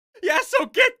Yeah, so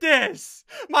get this.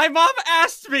 My mom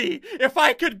asked me if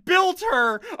I could build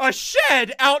her a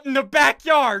shed out in the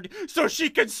backyard so she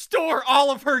could store all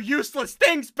of her useless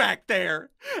things back there.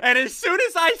 And as soon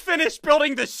as I finished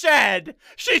building the shed,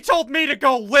 she told me to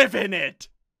go live in it.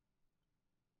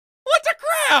 What the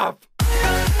crap?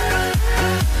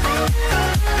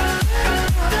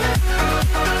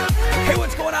 Hey,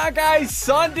 what's going on, guys?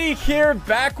 SSundee here,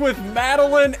 back with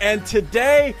Madeline, and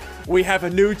today we have a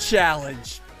new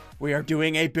challenge. We are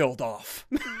doing a build-off.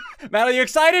 Madeline, you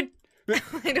excited?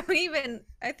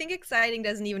 I think exciting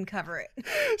doesn't even cover it.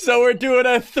 So we're doing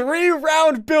a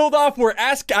 3-round build-off.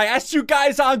 I asked you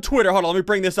guys on Twitter. Hold on, let me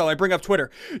bring this up. I bring up Twitter.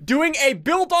 Doing a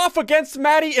build-off against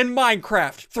Maddie in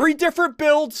Minecraft. 3 different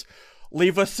builds.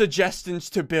 Leave us suggestions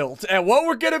to build. And what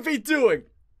we're gonna be doing,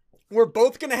 we're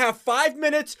both gonna have 5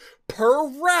 minutes per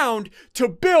round to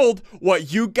build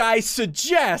what you guys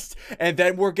suggest. And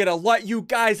then we're gonna let you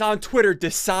guys on Twitter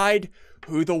decide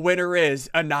who the winner is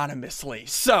anonymously.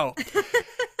 So,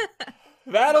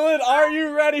 Madeline, are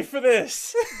you ready for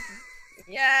this?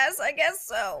 Yes, I guess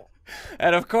so.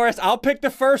 And of course, I'll pick the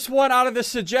first one out of the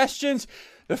suggestions.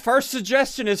 The first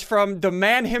suggestion is from the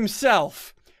man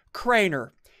himself,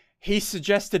 Craner. He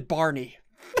suggested Barney.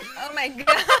 Oh my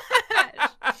gosh.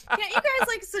 Can't you guys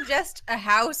like suggest a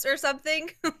house or something?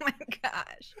 Oh my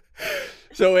gosh.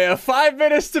 So we have 5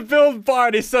 minutes to build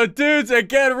Barney. So dudes,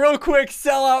 again, real quick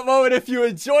sellout moment. If you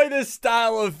enjoy this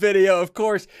style of video, of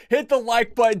course, hit the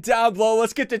like button down below.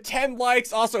 Let's get to 10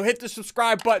 likes. Also hit the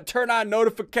subscribe button, turn on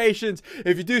notifications.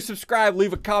 If you do subscribe,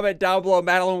 leave a comment down below.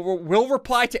 Madeline will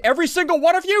reply to every single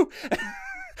one of you.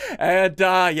 And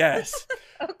yes.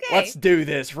 Okay. Let's do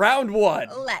this. Round 1.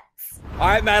 Let's. All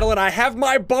right, Madeline, I have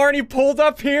my Barney pulled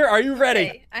up here. Are you ready?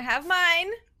 Okay, I have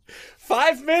mine.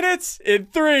 5 minutes in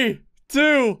 3,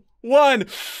 2, 1,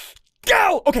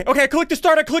 go! Okay, I clicked the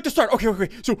start. Okay.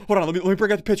 So hold on, let me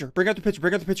bring out the picture. Bring out the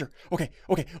picture. Okay.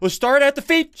 Let's start at the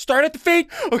feet.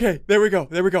 Okay, there we go.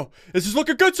 This is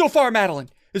looking good so far, Madeline.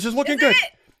 This is looking good.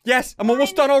 Yes, I'm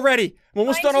almost done already.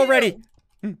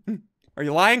 Are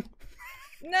you lying?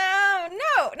 No,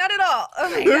 not at all. Oh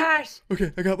my gosh.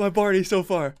 Okay, I got my Barney so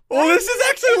far. Oh, this is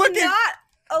actually looking... not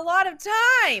a lot of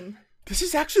time. This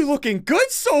is actually looking good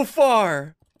so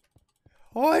far.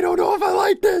 Oh, I don't know if I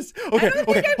like this. Okay,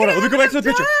 hold on. Let me go back to the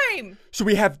picture. So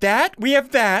we have that. We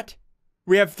have that.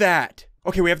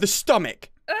 Okay, we have the stomach.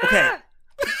 Okay.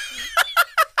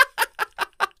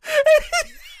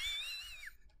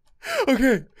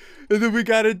 Okay, and then we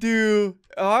gotta do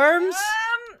arms.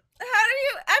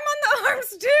 I'm on the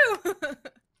arms too.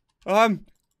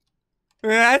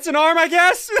 That's an arm, I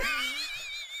guess.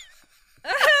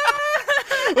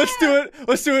 Let's do it.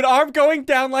 Let's do an arm going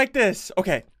down like this.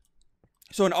 Okay.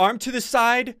 So an arm to the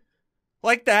side,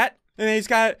 like that, and then he's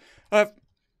got. This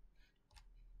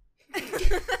is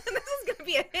gonna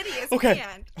be a hideous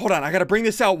hand. Hold on. I gotta bring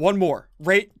this out one more,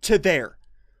 right to there.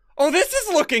 Oh, this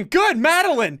is looking good,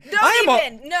 Madeline. No.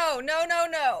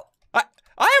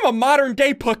 I am a modern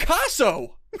day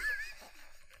Picasso.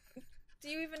 Do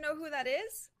you even know who that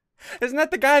is? Isn't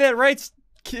that the guy that writes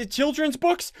children's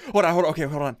books? Hold on. Okay,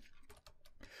 hold on.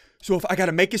 So if I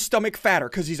gotta make his stomach fatter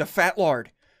because he's a fat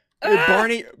lard.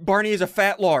 Barney is a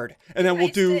fat lard, and then we'll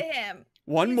do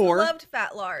one more. Loved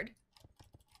fat lard.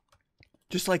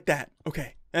 Just like that.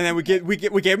 Okay, and then we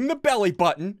gave him the belly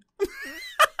button.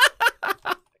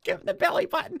 Give him the belly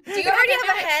button. Do you already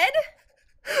have a head?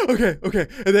 Okay,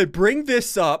 and then bring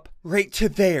this up right to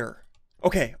there.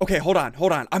 Okay, hold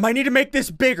on. I might need to make this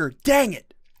bigger. Dang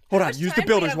it. Hold on, use the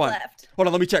builder's one. Hold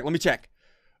on, let me check.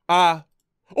 Oh,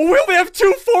 we only have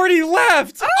 240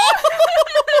 left.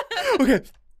 Oh! Okay.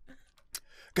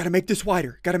 Gotta make this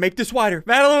wider.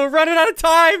 Madeline, we're running out of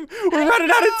time.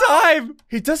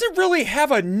 He doesn't really have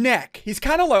a neck. He's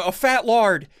kind of like a fat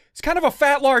lard. He's kind of a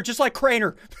fat lard, just like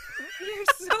Craner. You're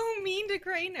so mean to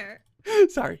Craner.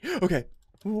 Sorry. Okay.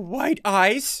 White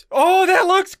eyes. Oh, that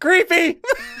looks creepy.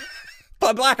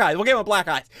 Black eyes. We'll give him black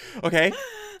eyes. Okay.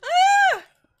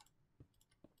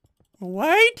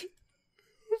 White.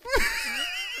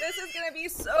 This is gonna be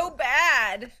so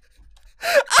bad.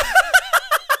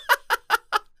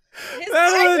 His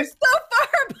eyes are so far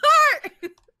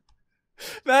apart.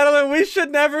 Madeline, we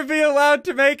should never be allowed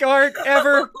to make art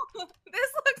ever.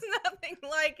 This looks nothing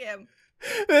like him.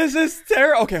 This is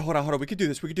terrible. Okay, hold on. We could do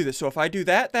this. So if I do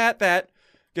that,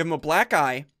 give him a black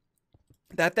eye.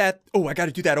 Oh, I got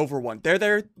to do that over one. There.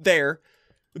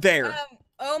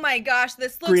 Oh my gosh,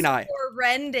 this looks green eye.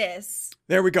 Horrendous.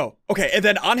 There we go. Okay, and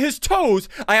then on his toes,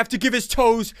 I have to give his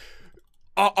toes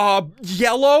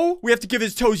yellow. We have to give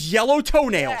his toes yellow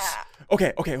toenails. Yeah.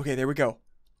 Okay, there we go.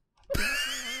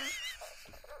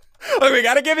 Okay, we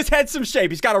gotta give his head some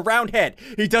shape. He's got a round head.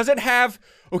 He doesn't have...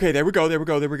 Okay, there we go, there we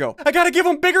go, there we go. I gotta give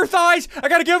him bigger thighs. I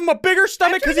gotta give him a bigger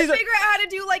stomach because he's figure out how to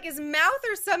do like his mouth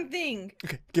or something.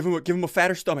 Okay, give him a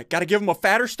fatter stomach. Gotta give him a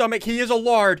fatter stomach. He is a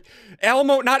lard.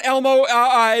 Not Elmo.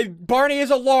 Barney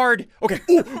is a lard. Okay,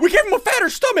 ooh, we give him a fatter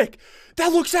stomach.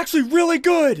 That looks actually really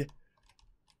good.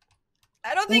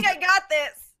 I don't think I got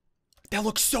this. That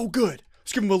looks so good.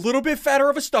 Let's give him a little bit fatter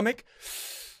of a stomach.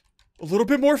 A little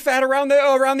bit more fat around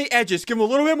the edges. Give him a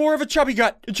little bit more of a chubby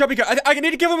gut. I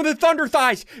need to give him the thunder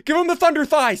thighs. Give him the thunder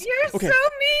thighs. You're so mean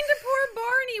to poor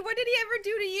Barney. What did he ever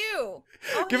do to you?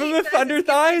 Give him the thunder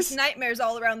thighs. Nightmares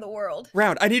all around the world.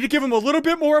 Round. I need to give him a little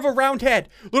bit more of a round head.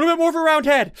 A little bit more of a round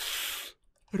head.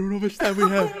 I don't know how much time we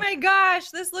have. Oh my gosh,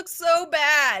 this looks so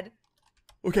bad.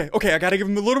 Okay. I gotta give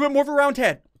him a little bit more of a round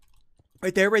head.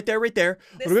 Right there. A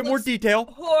little bit more detail.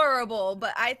 Horrible,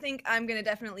 but I think I'm gonna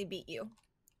definitely beat you.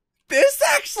 This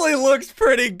actually looks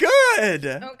pretty good.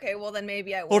 Okay, well then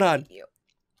maybe I will beat you.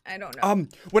 I don't know.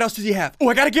 What else does he have? Oh,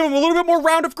 I gotta give him a little bit more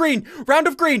round of green. Right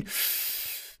there.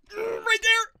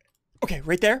 Okay,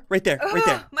 right there. Mine's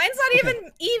not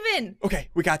even. Okay,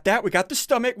 we got that. We got the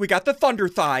stomach. We got the thunder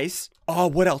thighs. Oh,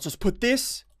 what else? Let's put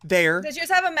this there. Does yours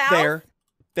have a mouth?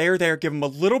 There. Give him a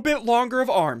little bit longer of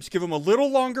arms. Give him a little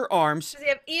longer arms. Does he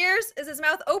have ears? Is his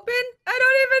mouth open? I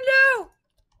don't even know.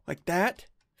 Like that.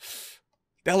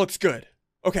 That looks good.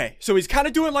 Okay, so he's kind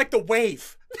of doing like the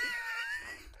wave.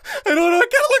 I don't know,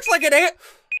 it kind of looks like an ant.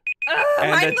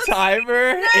 And the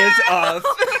timer is up.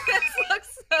 This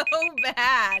looks so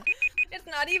bad. It's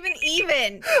not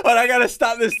even. But I gotta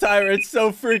stop this timer. It's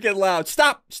so freaking loud.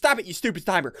 Stop it, you stupid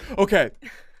timer. Okay.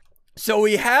 So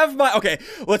we have okay,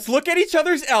 let's look at each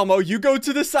other's Elmo. You go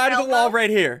to the side of the wall right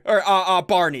here. Or,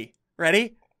 Barney.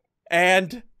 Ready?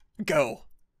 And go.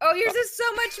 Oh, yours is so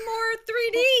much more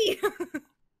 3D.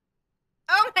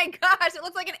 Oh my gosh, it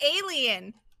looks like an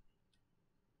alien.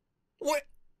 What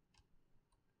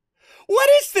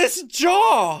is this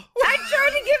jaw? I tried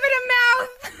to give it a mouth,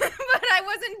 but I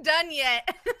wasn't done yet.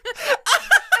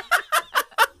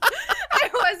 I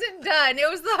wasn't done. It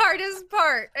was the hardest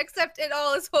part, except it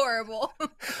all is horrible.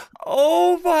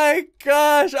 Oh my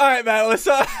gosh. All right, Matt,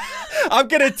 I'm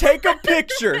going to take a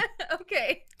picture.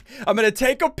 Okay. I'm going to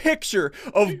take a picture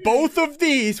of both of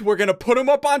these. We're going to put them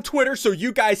up on Twitter so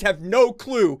you guys have no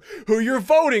clue who you're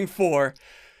voting for.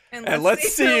 And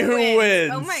let's see who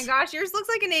wins. Oh my gosh, yours looks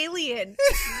like an alien.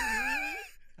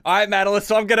 All right, Madeline,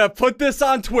 so I'm going to put this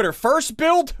on Twitter. First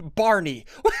build, Barney.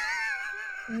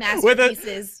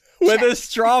 Masterpieces. With a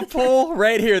straw poll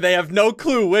right here. They have no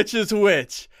clue which is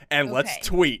which. And let's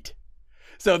tweet.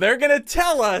 So they're going to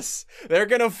tell us, they're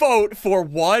going to vote for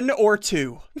 1 or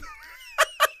 2.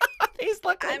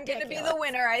 I'm going to be the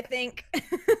winner, I think.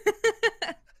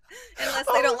 Unless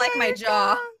they don't like my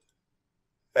jaw.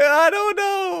 I don't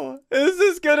know. This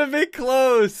is going to be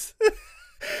close.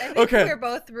 I think we're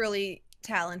both really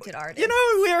talented artists. You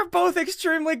know, we are both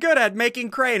extremely good at making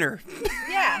Craner.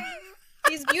 Yeah.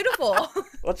 He's beautiful.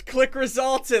 Let's click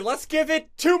results and let's give it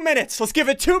 2 minutes. Let's give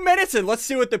it 2 minutes and let's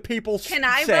see what the people say. Can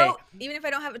I vote even if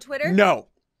I don't have a Twitter? No.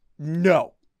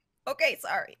 Okay,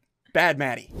 sorry. Bad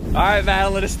Maddie. All right,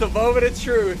 Madeline, it's the moment of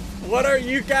truth. What are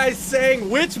you guys saying?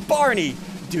 Which Barney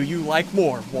do you like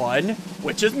more? 1,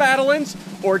 which is Madeline's,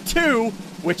 or 2,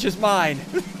 which is mine?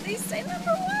 Please say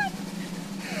number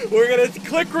 1. We're gonna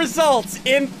click results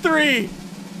in 3,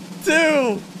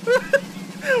 2,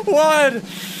 1.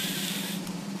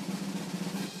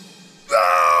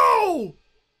 No!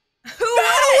 Who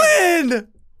Madeline!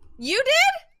 You did?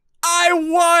 I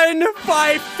won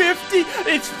by 50.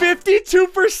 It's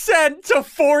 52% to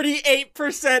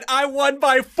 48%. I won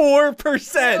by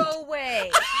 4%. No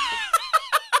way.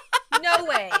 No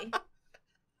way. Dang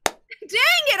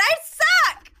it, I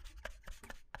suck!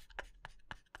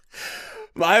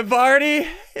 My Barney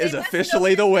is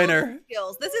officially the winner.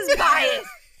 This is bias.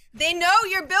 They know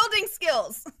your building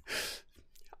skills.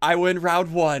 I win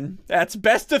round 1. That's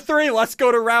best of 3. Let's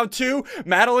go to round 2.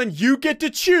 Madeline, you get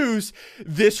to choose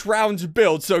this round's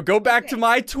build. So go back to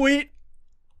my tweet,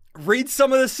 read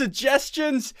some of the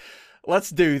suggestions. Let's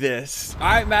do this. All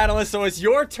right, Madeline, so it's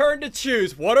your turn to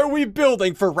choose. What are we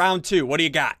building for round 2? What do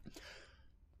you got?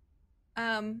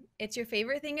 It's your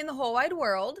favorite thing in the whole wide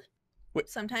world. Wait.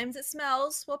 Sometimes it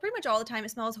smells, well, pretty much all the time it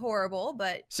smells horrible,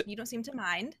 but you don't seem to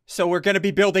mind. So we're going to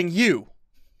be building you.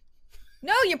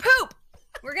 No, your poop.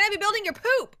 We're going to be building your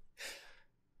poop.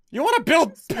 You want to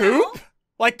build poop?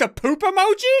 Like the poop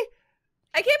emoji?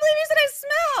 I can't believe you said I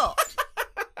smell.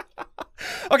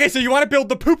 Okay, so you want to build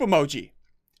the poop emoji?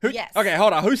 Yes. Okay,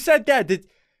 hold on. Who said that?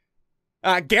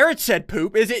 Garrett said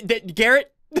poop. Is it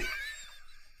Garrett?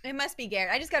 It must be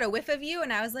Garrett. I just got a whiff of you,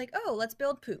 and I was like, oh, let's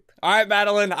build poop. All right,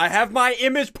 Madeline, I have my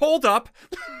image pulled up.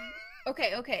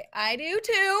 Okay. I do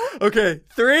too. Okay,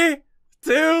 3,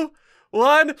 2,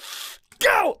 1,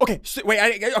 go! Okay, so, wait,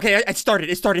 it started.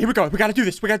 Here we go. We gotta do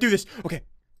this. Okay,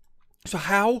 so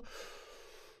how?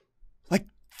 Like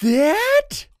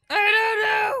that? I don't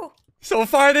know. So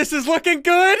far, this is looking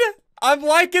good. I'm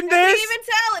liking this. I can't even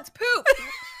tell. It's poop.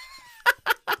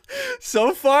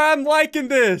 So far, I'm liking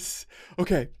this.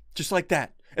 Okay, just like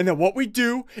that. And then what we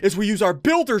do is we use our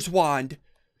builder's wand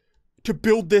to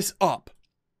build this up.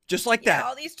 Just like that.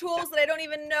 All these tools that I don't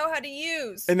even know how to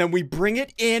use. And then we bring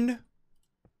it in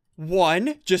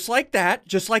one, just like that.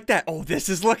 Oh, this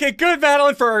is looking good,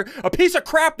 Madeline. For a piece of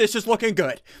crap, this is looking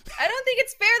good. I don't think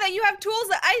it's fair that you have tools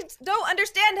that I don't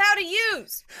understand how to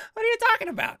use. What are you talking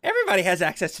about? Everybody has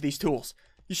access to these tools.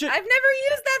 You should. I've never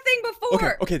used that thing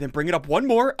before. Okay, then bring it up one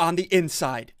more on the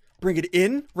inside. Bring it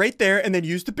in right there, and then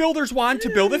use the builder's wand to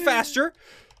build it faster.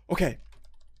 Okay.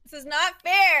 This is not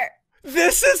fair.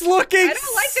 This is looking I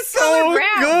don't like this so color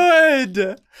brown.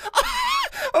 good.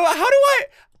 How do I?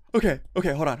 Okay,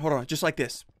 hold on. Just like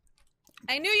this.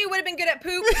 I knew you would have been good at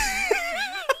poop.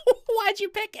 Why'd you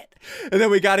pick it? And then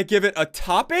we got to give it a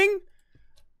topping,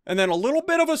 and then a little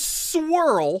bit of a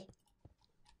swirl.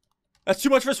 That's too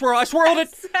much of a swirl. I swirled it.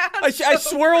 I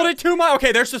swirled it too much.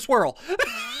 Okay, there's the swirl.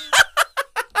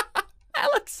 That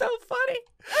looks so funny.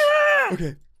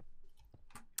 Okay.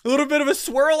 A little bit of a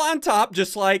swirl on top,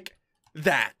 just like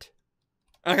that.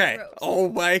 Okay. Gross. Oh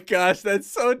my gosh,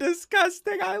 that's so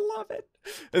disgusting. I love it.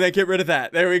 And then get rid of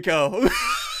that. There we go.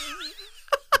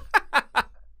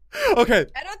 Okay.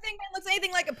 I don't think mine looks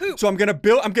anything like a poop. So I'm gonna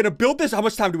build this. How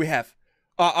much time do we have?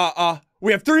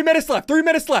 We have 3 minutes left. 3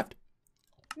 minutes left.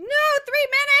 No, 3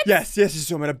 minutes. Yes.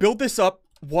 So I'm gonna build this up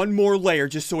one more layer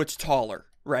just so it's taller,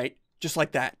 right? Just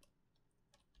like that.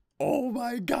 Oh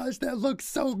my gosh, that looks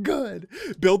so good.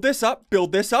 Build this up,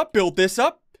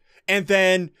 and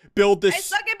then build this. I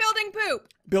suck at building poop.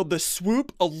 Build the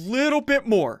swoop a little bit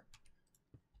more.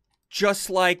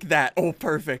 Just like that. Oh,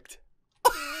 perfect.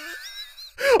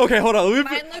 Okay, hold on.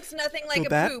 Mine looks nothing like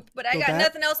that, poop, but I got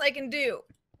nothing else I can do.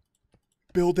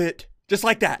 Build it just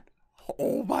like that.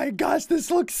 Oh my gosh,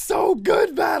 this looks so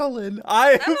good, Madeline.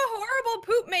 I'm a horrible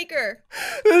poop maker.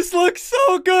 This looks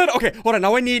so good. Okay, hold on.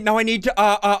 Now I need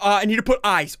to put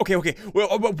eyes. Okay.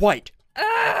 White.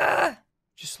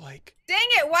 Just like. Dang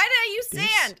it! Why did I use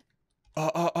sand?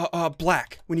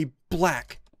 Black. We need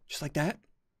black. Just like that.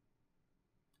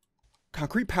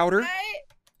 Concrete powder. I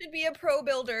should be a pro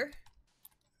builder.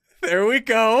 There we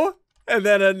go. And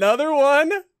then another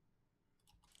one.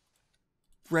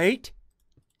 Right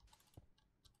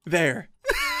there.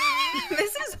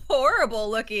 This is horrible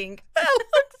looking. That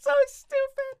looks so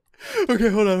stupid. Okay,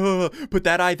 hold on. Put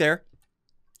that eye there.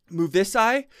 Move this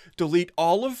eye. Delete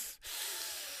all of.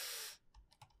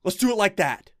 Let's do it like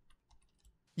that.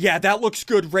 Yeah, that looks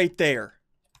good right there.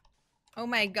 Oh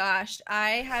my gosh, I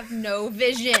have no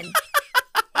vision.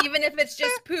 Even if it's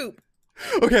just poop.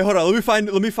 Okay, hold on.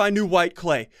 Let me find new white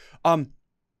clay.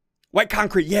 White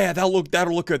concrete. Yeah, that'll look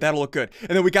good.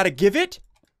 And then we gotta give it.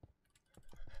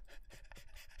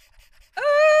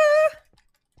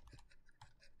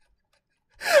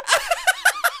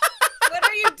 What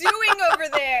are you doing over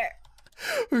there?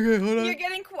 Okay, hold on. You're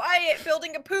getting quiet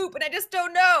building a poop, and I just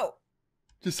don't know.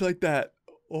 Just like that.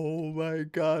 Oh my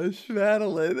gosh,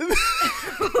 Madeline.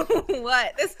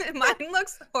 What? Mine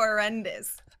looks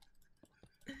horrendous.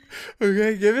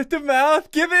 Okay, give it the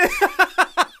mouth. Give it.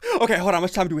 Okay, hold on. How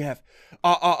much time do we have?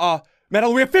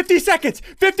 Madeline, we have 50 seconds.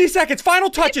 50 seconds.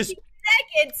 Final touches. 50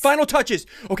 seconds. Final touches.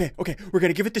 Okay. We're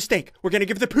gonna give it the stank. We're gonna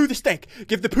give the poo the stank.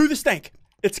 Give the poo the stank.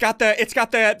 It's got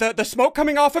the smoke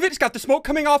coming off of it. It's got the smoke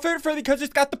coming off of it because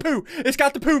it's got the poo. It's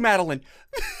got the poo, Madeline.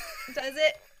 Does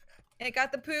it? It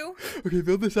got the poo? Okay,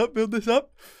 build this up.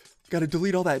 Gotta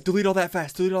delete all that. Delete all that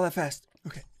fast.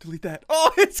 Okay, delete that.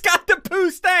 Oh, it's got the poo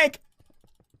stank.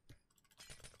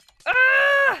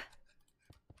 Ah!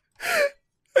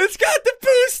 It's got the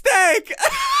poo stank.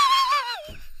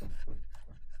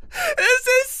 This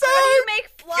is so. How do you make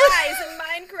flies in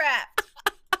Minecraft?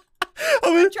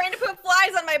 I'm trying to put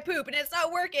flies on my poop and it's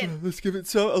not working. Let's give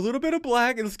it a little bit of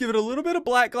black, and let's give it a little bit of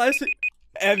black glass.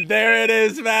 And there it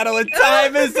is, Madeline.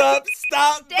 Time is up.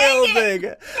 Stop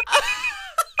building.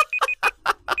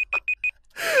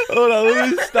 Hold on, let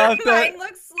me stop that. Mine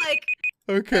looks like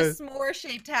a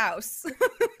s'more-shaped house.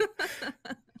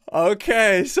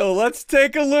 Okay, so let's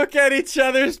take a look at each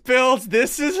other's builds.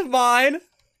 This is mine.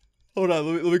 Hold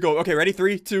on, let me go. Okay, ready?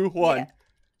 3, 2, 1. Yeah.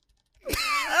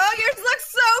 Oh, yours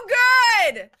looks so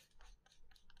good.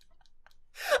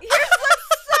 Yours looks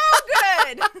so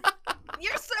good.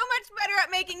 You're so much better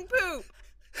at making poop.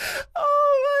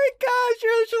 Oh my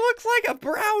gosh, she looks like a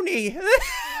brownie.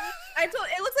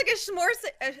 It looks like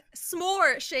a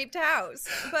s'more shaped house.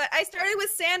 But I started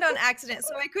with sand on accident,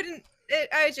 so I couldn't.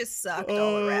 I just sucked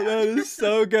all around. That is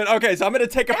so good. Okay, so I'm gonna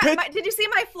take a picture. Did you see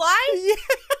my fly? Yeah.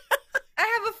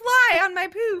 I have a fly on my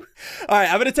poo. All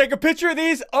right, I'm gonna take a picture of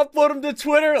these, upload them to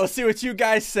Twitter. Let's see what you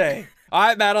guys say. All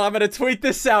right, Madeline, I'm gonna tweet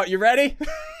this out. You ready?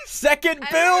 Second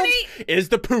build is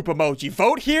the poop emoji.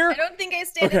 Vote here. I don't think I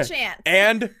stand a chance.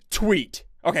 And tweet.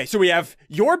 Okay, so we have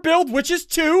your build, which is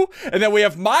 2, and then we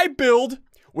have my build,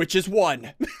 which is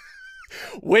 1.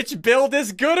 Which build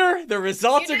is gooder? The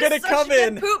results are gonna come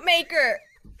in. Poop maker.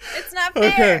 It's not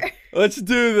fair. Okay, let's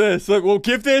do this. Look, we'll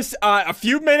give this a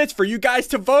few minutes for you guys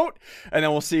to vote, and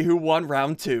then we'll see who won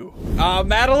round 2.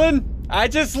 Madeline, I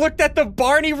just looked at the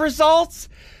Barney results.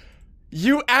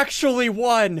 You actually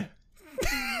won.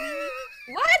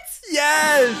 What?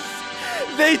 Yes!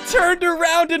 They turned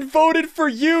around and voted for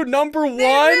you, number 1. They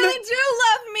really do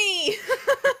love me.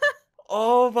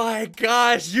 Oh my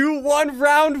gosh, you won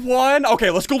round 1. Okay,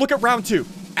 let's go look at round 2.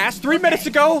 Asked 3 minutes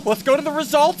ago. Let's go to the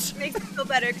results. Makes me feel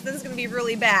better because this is going to be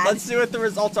really bad. Let's see what the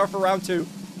results are for round 2.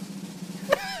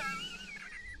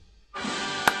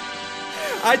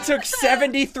 I took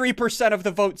 73% of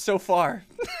the vote so far.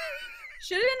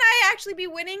 Shouldn't I actually be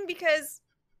winning because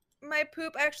my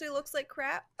poop actually looks like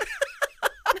crap?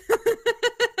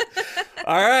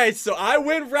 All right, so I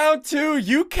win round 2.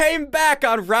 You came back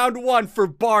on round 1 for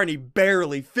Barney,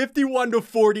 barely 51 to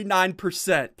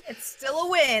 49%. It's still a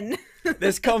win.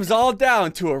 This comes all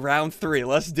down to a round 3.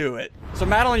 Let's do it. So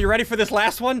Madeline, you ready for this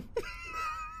last one?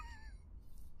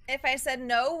 If I said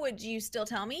no, would you still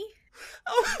tell me?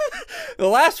 The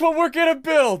last one we're gonna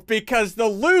build because the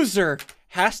loser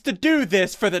has to do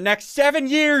this for the next 7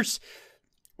 years.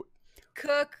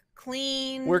 Cook,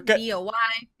 clean, be a wife,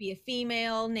 be a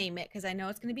female, name it, because I know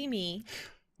it's going to be me.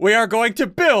 We are going to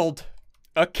build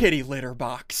a kitty litter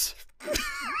box.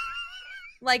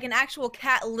 Like an actual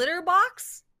cat litter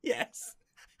box? Yes.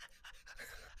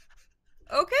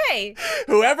 Okay.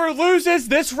 Whoever loses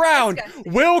this round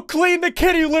will clean the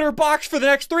kitty litter box for the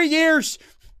next 3 years.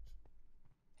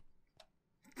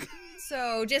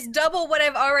 So just double what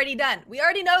I've already done. We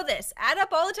already know this. Add up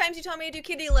all the times you told me to do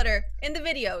kitty litter in the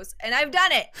videos, and I've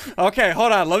done it. Okay,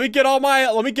 hold on. Let me get all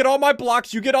my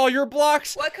blocks. You get all your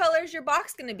blocks. What color is your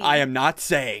box gonna be? I am not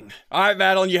saying. All right,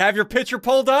 Madeline, you have your picture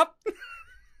pulled up?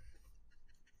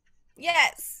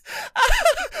 Yes.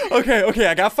 Okay,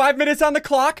 I got 5 minutes on the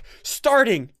clock.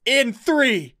 Starting in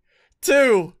 3,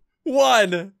 2,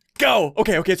 1, go.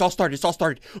 Okay, it's all started.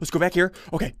 Let's go back here.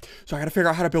 Okay, so I gotta figure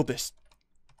out how to build this.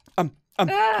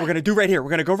 We're gonna do right here.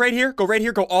 We're gonna go right here,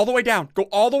 go all the way down. Go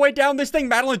all the way down this thing.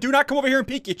 Madeline, do not come over here and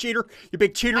peek, you cheater. You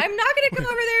big cheater. I'm not gonna come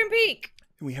over there and peek.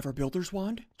 And we have our builder's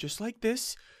wand, just like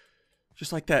this.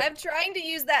 Just like that. I'm trying to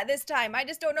use that this time. I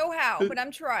just don't know how, but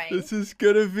I'm trying. This is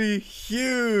gonna be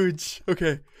huge.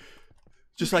 Okay.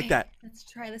 Just like that. Let's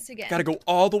try this again. Gotta go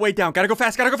all the way down. Gotta go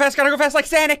fast like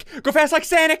Sonic. Go fast like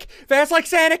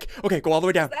Sonic. Okay, go all the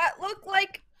way down. Does that look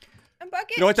like a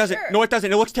bucket? No, it doesn't. Sure. No, it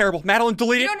doesn't. It looks terrible. Madeline,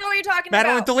 delete it. You don't know what you're talking about.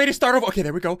 Madeline, delete it. Start over. Okay,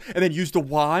 there we go. And then use the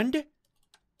wand.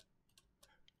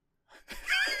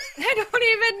 I don't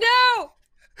even know.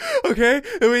 Okay,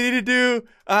 and we need to do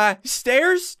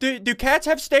stairs. Do cats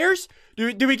have stairs?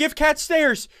 Do we give cats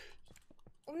stairs?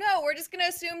 No, we're just gonna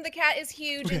assume the cat is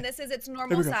huge and this is its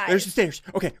normal size. There's the stairs.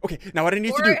 Okay. Now what I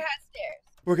need to do? It has stairs.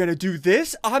 We're gonna do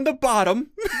this on the bottom.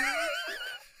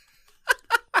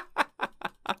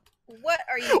 What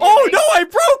are you doing? Oh no, I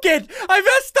broke it! I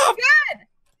messed up! Good!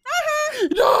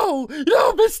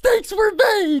 No, mistakes were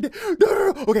made!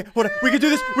 No. Okay, hold on. We can do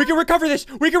this. We can recover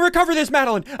this,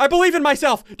 Madeline. I believe in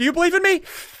myself. Do you believe in me?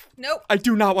 Nope. I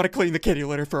do not want to clean the kitty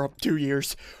litter for 2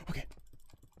 years. Okay.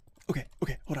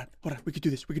 Hold on. We can do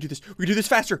this. We can do this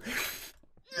faster.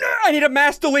 I need a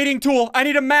mass deleting tool.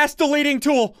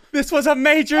 This was a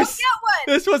major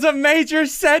This was a major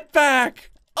setback.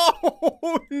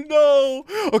 Oh no.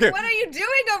 Okay. What are you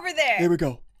doing over there? There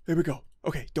we go.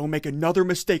 Okay, don't make another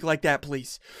mistake like that,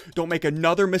 please. Don't make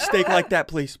another mistake like that,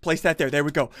 please. Place that there. There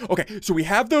we go. Okay, so we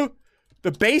have the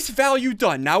base value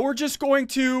done. Now we're just going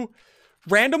to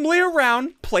randomly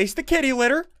around place the kitty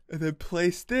litter. And then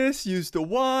place this, use the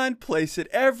wand, place it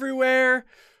everywhere.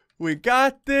 We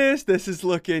got this. This is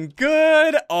looking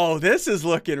good. Oh, this is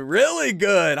looking really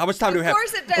good. How much time do we have? Of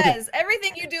course it does. Okay.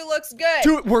 Everything you do looks good.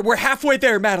 Dude, we're halfway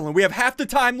there, Madeline. We have half the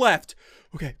time left.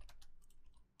 Okay.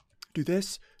 Do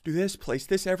this, place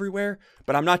this everywhere.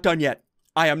 But I'm not done yet.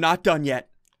 I am not done yet.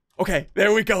 Okay,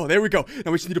 there we go. Now we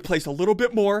just need to place a little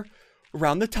bit more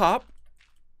around the top.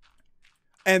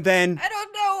 And then... I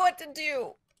don't know what to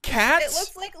do. cats. It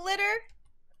looks like litter.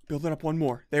 Build it up one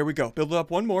more. There we go. Build it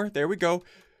up one more. There we go.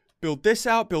 Build this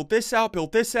out, build this out,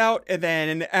 build this out, and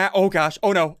then, oh gosh,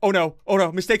 oh no, oh no, oh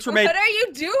no, mistakes were made. What are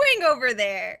you doing over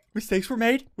there? Mistakes were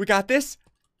made. We got this.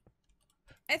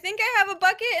 I think I have a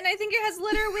bucket, and I think it has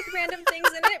litter with random things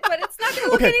in it, but it's not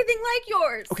gonna look anything like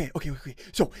yours. Okay.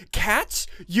 So cats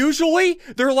usually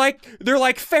they're like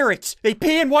ferrets. They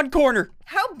pee in one corner.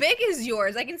 How big is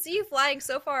yours? I can see you flying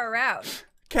so far around.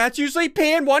 Cats usually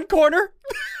pee in one corner.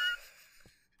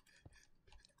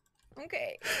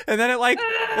 Okay. And then it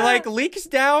leaks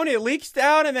down,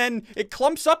 and then it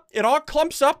clumps up. It all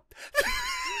clumps up.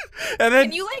 And then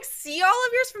can you like see all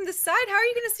of yours from the side? How are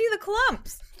you gonna see the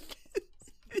clumps?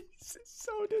 This is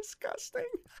so disgusting.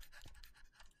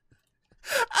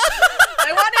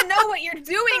 I want to know what you're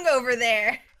doing over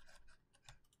there.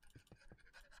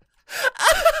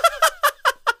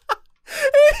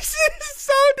 This is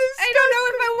so disgusting. I don't know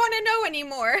if I want to know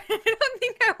anymore. I don't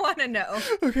think I want to know.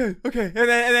 Okay. And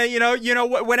then you know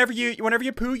whenever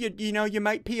you poo, you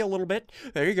might pee a little bit.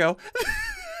 There you go.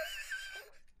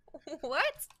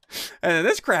 What? And then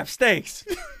this crap stinks.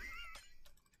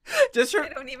 I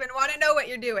don't even want to know what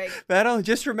you're doing.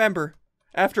 Just remember,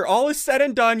 after all is said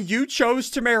and done, you chose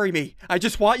to marry me. I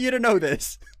just want you to know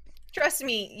this. Trust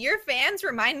me, your fans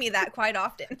remind me that quite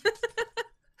often.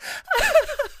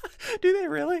 Do they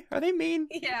really? Are they mean?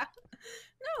 Yeah.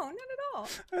 No, not at all.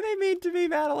 Are they mean to me,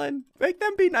 Madeline? Make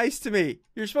them be nice to me.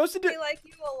 You're supposed to do. They like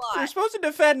you a lot. You're supposed to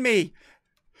defend me.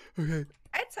 Okay.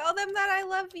 I tell them that I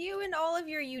love you and all of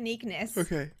your uniqueness.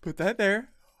 Okay, put that there.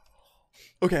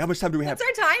 Okay, how much time do we have?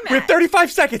 What's our time at? We have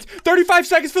 35 seconds. 35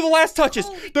 seconds for the last touches.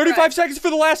 Holy 35 crap. seconds for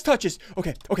the last touches.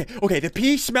 Okay. The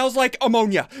pee smells like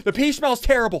ammonia. The pee smells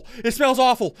terrible. It smells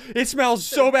awful. It smells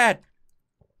so bad.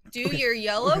 Do your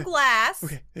yellow glass.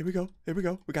 Okay, there we go.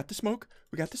 We got the smoke.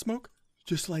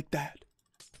 Just like that.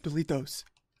 Delete those.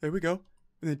 There we go.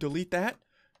 And then delete that.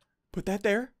 Put that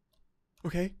there.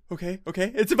 Okay.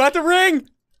 It's about to ring. Is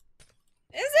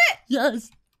it? Yes.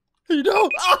 You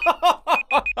don't.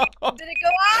 Did it go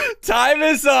off? Time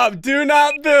is up. Do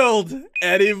not build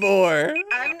anymore.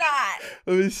 I'm not.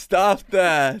 Let me stop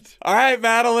that. All right,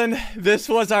 Madeline. This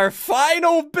was our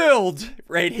final build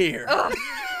right here. Ugh.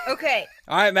 Okay.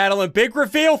 All right, Madeline. Big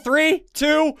reveal. 3,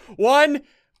 2, 1.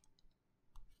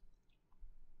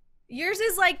 Yours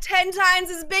is like 10 times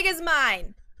as big as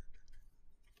mine.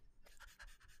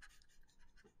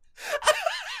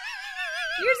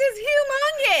 Yours is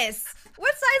humongous.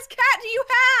 What size cat do you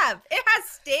have? It has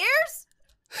stairs?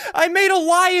 I made a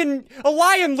lion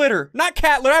litter, not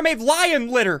cat litter. I made lion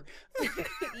litter.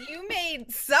 You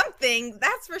made something.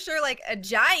 That's for sure like a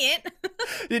giant.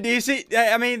 Did you see?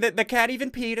 I mean, the cat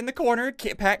even peed in the corner.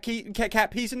 Cat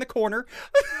pees in the corner.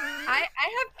 I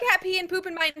have cat pee and poop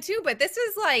in mine too, but this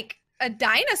is like a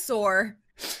dinosaur.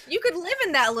 You could live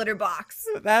in that litter box.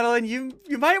 Madeline, you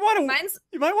might want to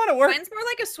work. Mine's more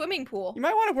like a swimming pool. You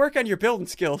might want to work on your building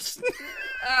skills.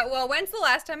 Well, when's the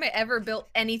last time I ever built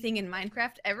anything in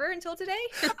Minecraft ever until today?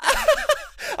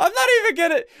 I'm not even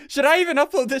gonna. Should I even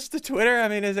upload this to Twitter? I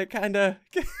mean, is it kind of?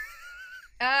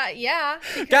 Yeah.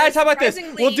 Guys, how about this?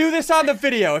 We'll do this on the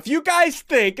video. If you guys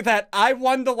think that I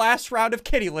won the last round of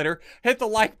kitty litter, hit the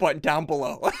like button down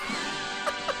below.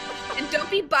 And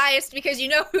don't be biased because you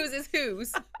know whose is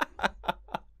whose.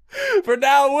 For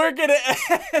now, we're gonna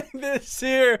end this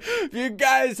here. If you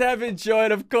guys have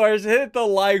enjoyed, of course, hit the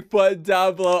like button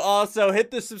down below. Also, hit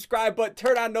the subscribe button,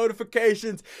 turn on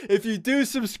notifications. If you do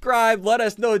subscribe, let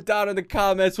us know down in the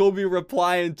comments. We'll be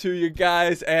replying to you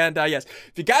guys. And yes,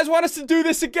 if you guys want us to do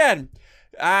this again,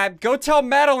 go tell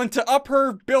Madeline to up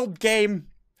her build game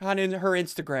on her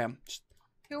Instagram.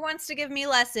 Who wants to give me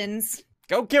lessons?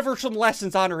 Go give her some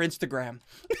lessons on her Instagram.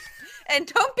 And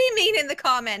don't be mean in the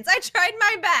comments. I tried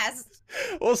my best.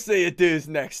 We'll see you dudes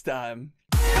next time.